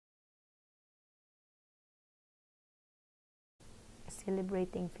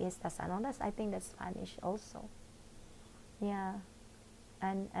celebrating fiestas and all that. I think that's Spanish also. Yeah,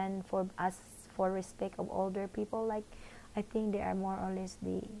 and for us, for respect of older people, like I think they are more or less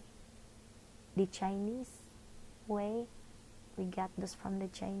the Chinese way. We got this from the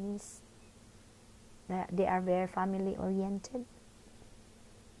Chinese. They are very family oriented.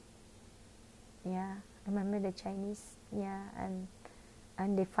 Yeah, remember the Chinese? Yeah,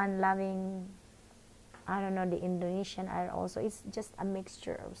 and the fun-loving. I don't know, the Indonesian are also. It's just a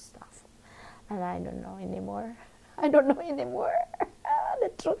mixture of stuff, and I don't know anymore. I don't know anymore. The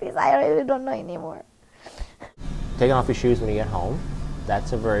truth is, I really don't know anymore. Taking off your shoes when you get home,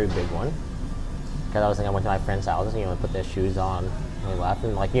 that's a very big one. Because I was thinking, I went to my friend's house, you know, put their shoes on, and they left,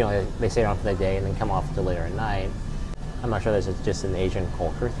 and like, you know, they stay on for the day and then come off till later at night. I'm not sure this is just an Asian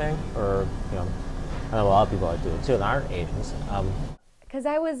culture thing, or, you know, I know a lot of people that do it too that aren't Asians. Because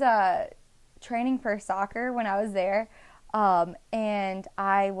I was training for soccer when I was there, and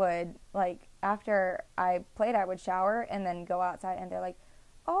I would, like, after I played, I would shower and then go outside, and they're like,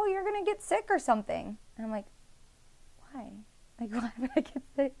 oh, you're going to get sick or something. And I'm like, why? Like, why would I get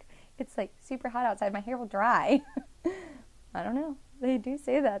sick? It's like super hot outside. My hair will dry. I don't know. They do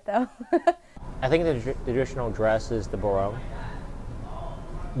say that though. I think the traditional dress is the barong.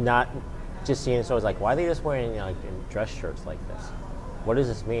 Not just seeing stores like, why are they just wearing, you know, like dress shirts like this? What does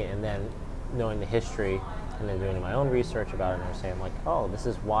this mean? And then knowing the history and then doing my own research about it and saying like, oh, this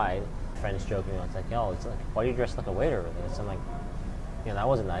is why. Friends joking, it's like, oh, it's like, why do you dress like a waiter with this? I'm like, you know, that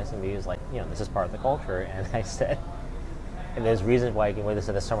wasn't nice. And he was like, you know, this is part of the culture. And I said, and there's reasons why you can wear this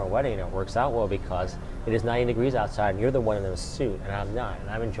at a summer wedding and it works out well, because it is 90 degrees outside and you're the one in a suit and I'm not, and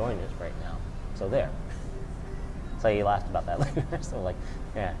I'm enjoying this right now. So there. So he laughed about that later. So like,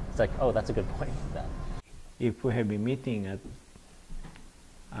 yeah, it's like, oh, that's a good point. That. If we have a meeting at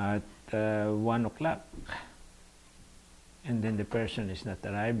 1 o'clock and then the person is not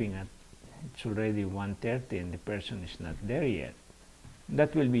arriving at, it's already 1:30 and the person is not there yet,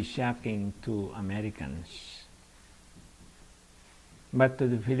 that will be shocking to Americans. But to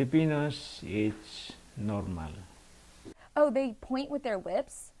the Filipinos, it's normal. Oh, they point with their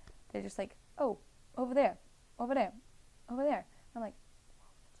lips. They're just like, oh, over there, over there, over there. I'm like,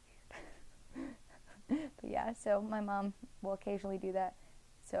 oh, that's weird. But yeah, so my mom will occasionally do that.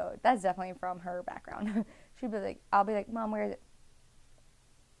 So that's definitely from her background. She'd be like, I'll be like, Mom, where is it?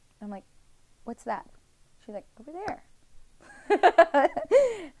 I'm like, what's that? She's like, over there.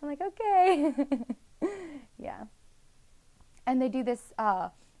 I'm like, okay. Yeah. And they do this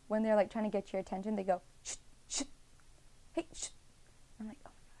when they're like trying to get your attention. They go, shh, shh, hey, shh. I'm like, oh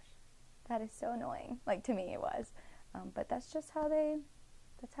my gosh, that is so annoying. Like, to me it was. But that's just how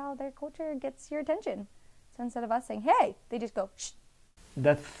that's how their culture gets your attention. So instead of us saying, hey, they just go, shh.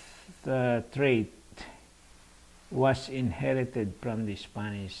 That trait was inherited from the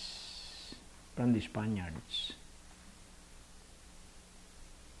Spaniards.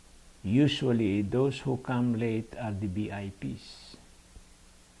 Usually, those who come late are the VIPs.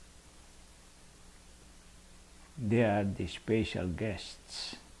 They are the special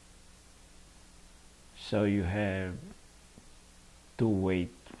guests. So you have to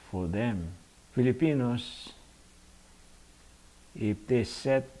wait for them. Filipinos, if they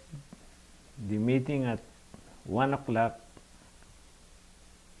set the meeting at 1 o'clock,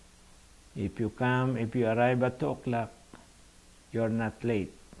 if you arrive at 2 o'clock, you're not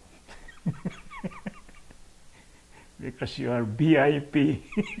late. Because you are VIP.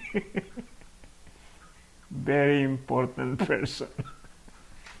 Very important person.